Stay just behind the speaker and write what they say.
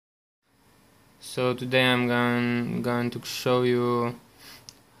So today I'm going to show you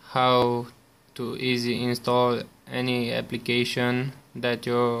how to easily install any application that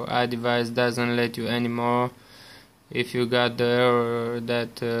your iDevice doesn't let you anymore if you got the error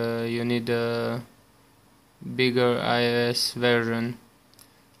that you need a bigger iOS version.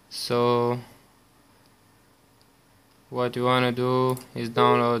 So what you want to do is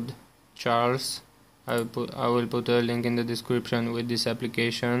download Charles. I will put a link in the description with this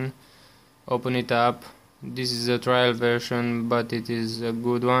application. Open it up. This is a trial version, but it is a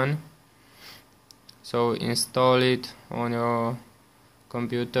good one. So install it on your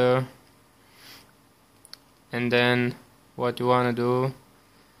computer, and then what you want to do,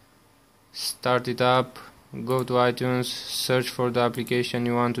 start it up, go to iTunes, search for the application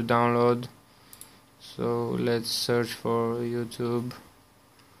you want to download. So let's search for YouTube,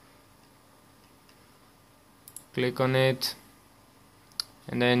 click on it,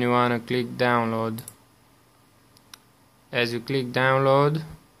 and then you want to click download. As you click download,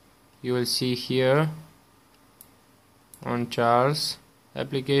 you will see here on Charles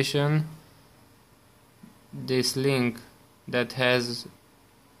application this link that has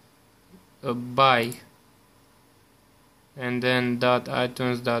a buy and then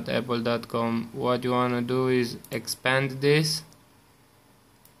 .itunes.apple.com. What you want to do is expand this.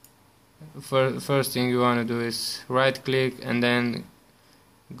 First thing you want to do is right click and then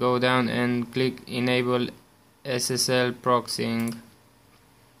go down and click enable SSL proxying.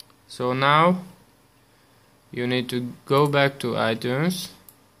 So now you need to go back to iTunes,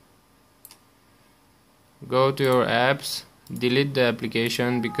 go to your apps, delete the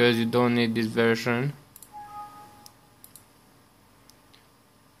application because you don't need this version.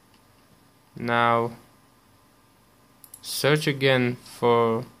 Now search again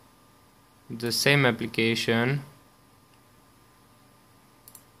for the same application,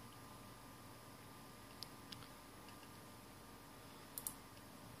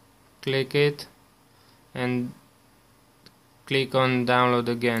 click it and click on download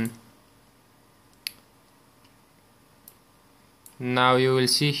again. Now you will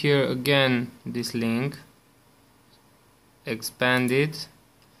see here again this link, expand it,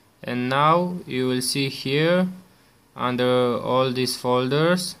 and now you will see here under all these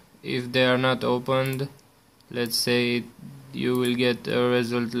folders, if they are not opened, let's say you will get a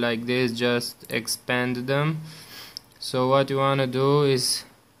result like this, just expand them. So what you want to do is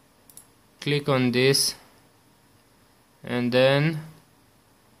click on this, and then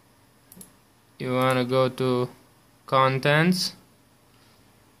you want to go to contents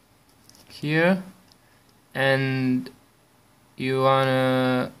here, and you want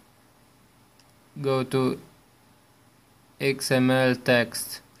to go to XML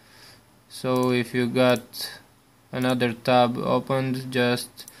text. So if you got another tab opened,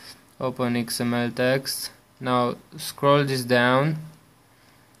 just open XML text. Now scroll this down,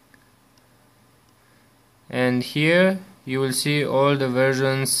 and here you will see all the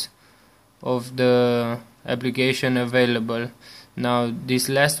versions of the application available. Now this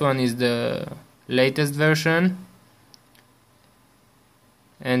last one is the latest version,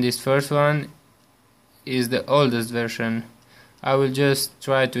 and this first one is the oldest version. I will just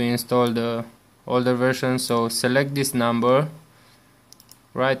try to install the older version, so select this number,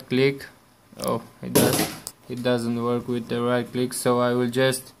 right click. Oh, it doesn't work with the right click, so I will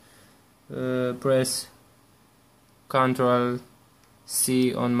just press Ctrl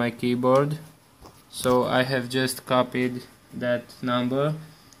C on my keyboard. So I have just copied that number.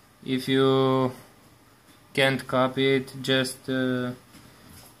 If you can't copy it, just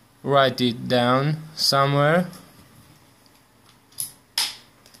write it down somewhere.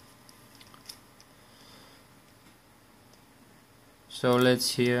 So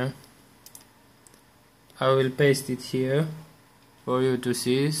let's here, I will paste it here for you to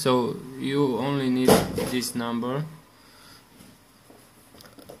see. So you only need this number.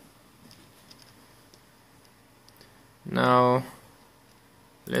 Now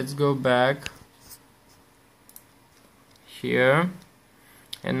let's go back here,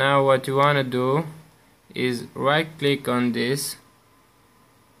 and now what you want to do is right click on this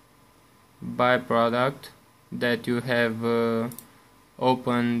byproduct that you have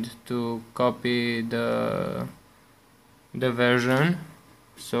opened to copy the version.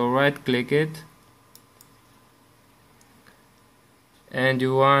 So right click it, and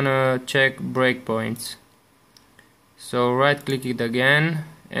you wanna check breakpoints. So right click it again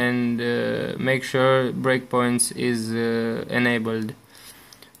and make sure breakpoints is enabled.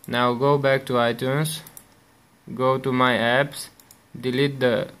 Now go back to iTunes, go to my apps, delete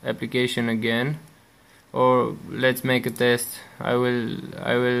the application again, or let's make a test. I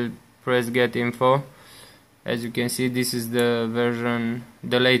will press get info. As you can see, this is the version,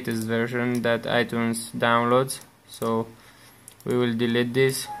 the latest version that iTunes downloads, so we will delete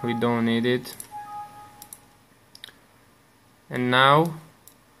this, we don't need it. And now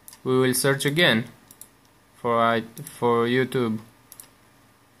we will search again for YouTube.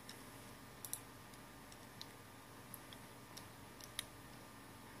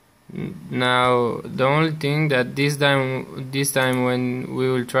 Now the only thing that this time when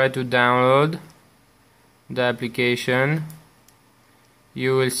we will try to download the application,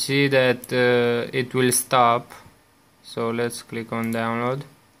 you will see that it will stop. So let's click on download.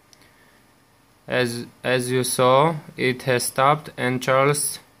 As you saw, it has stopped, and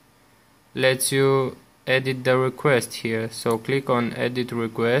Charles lets you edit the request here. So click on edit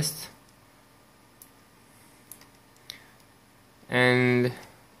request, and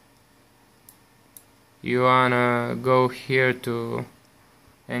you wanna go here to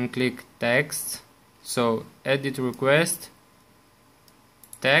and click text. So edit request,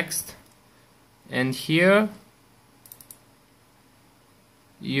 text, and here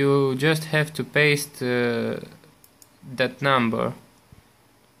you just have to paste that number.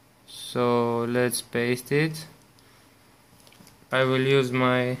 So let's paste it. I will use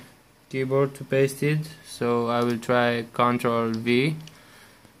my keyboard to paste it, so I will try Ctrl V.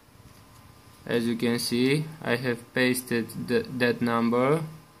 As you can see, I have pasted that number.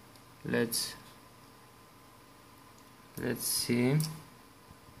 Let's see.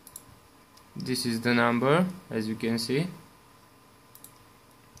 This is the number, as you can see.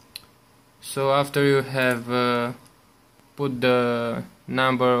 So after you have put the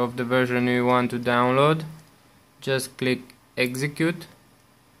number of the version you want to download, just click execute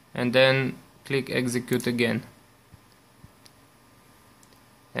and then click execute again.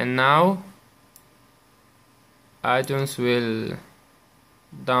 And now iTunes will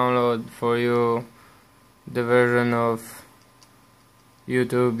download for you the version of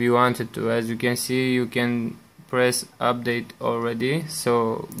YouTube you wanted to. As you can see, you can press update already.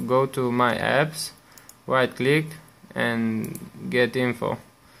 So go to my apps, right click and get info.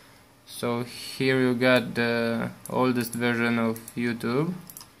 So here you got the oldest version of YouTube.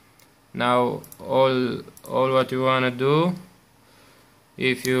 Now all what you wanna do,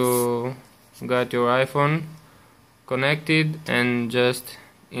 if you got your iPhone connected, and just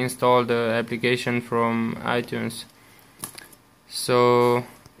install the application from iTunes. So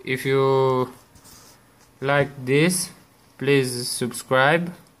if you like this, please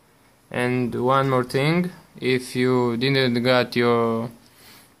subscribe. And one more thing, if you didn't got your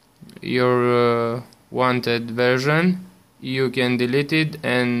wanted version, you can delete it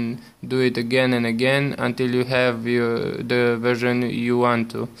and do it again and again until you have the version you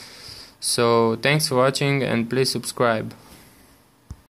want to. So thanks for watching, and please subscribe.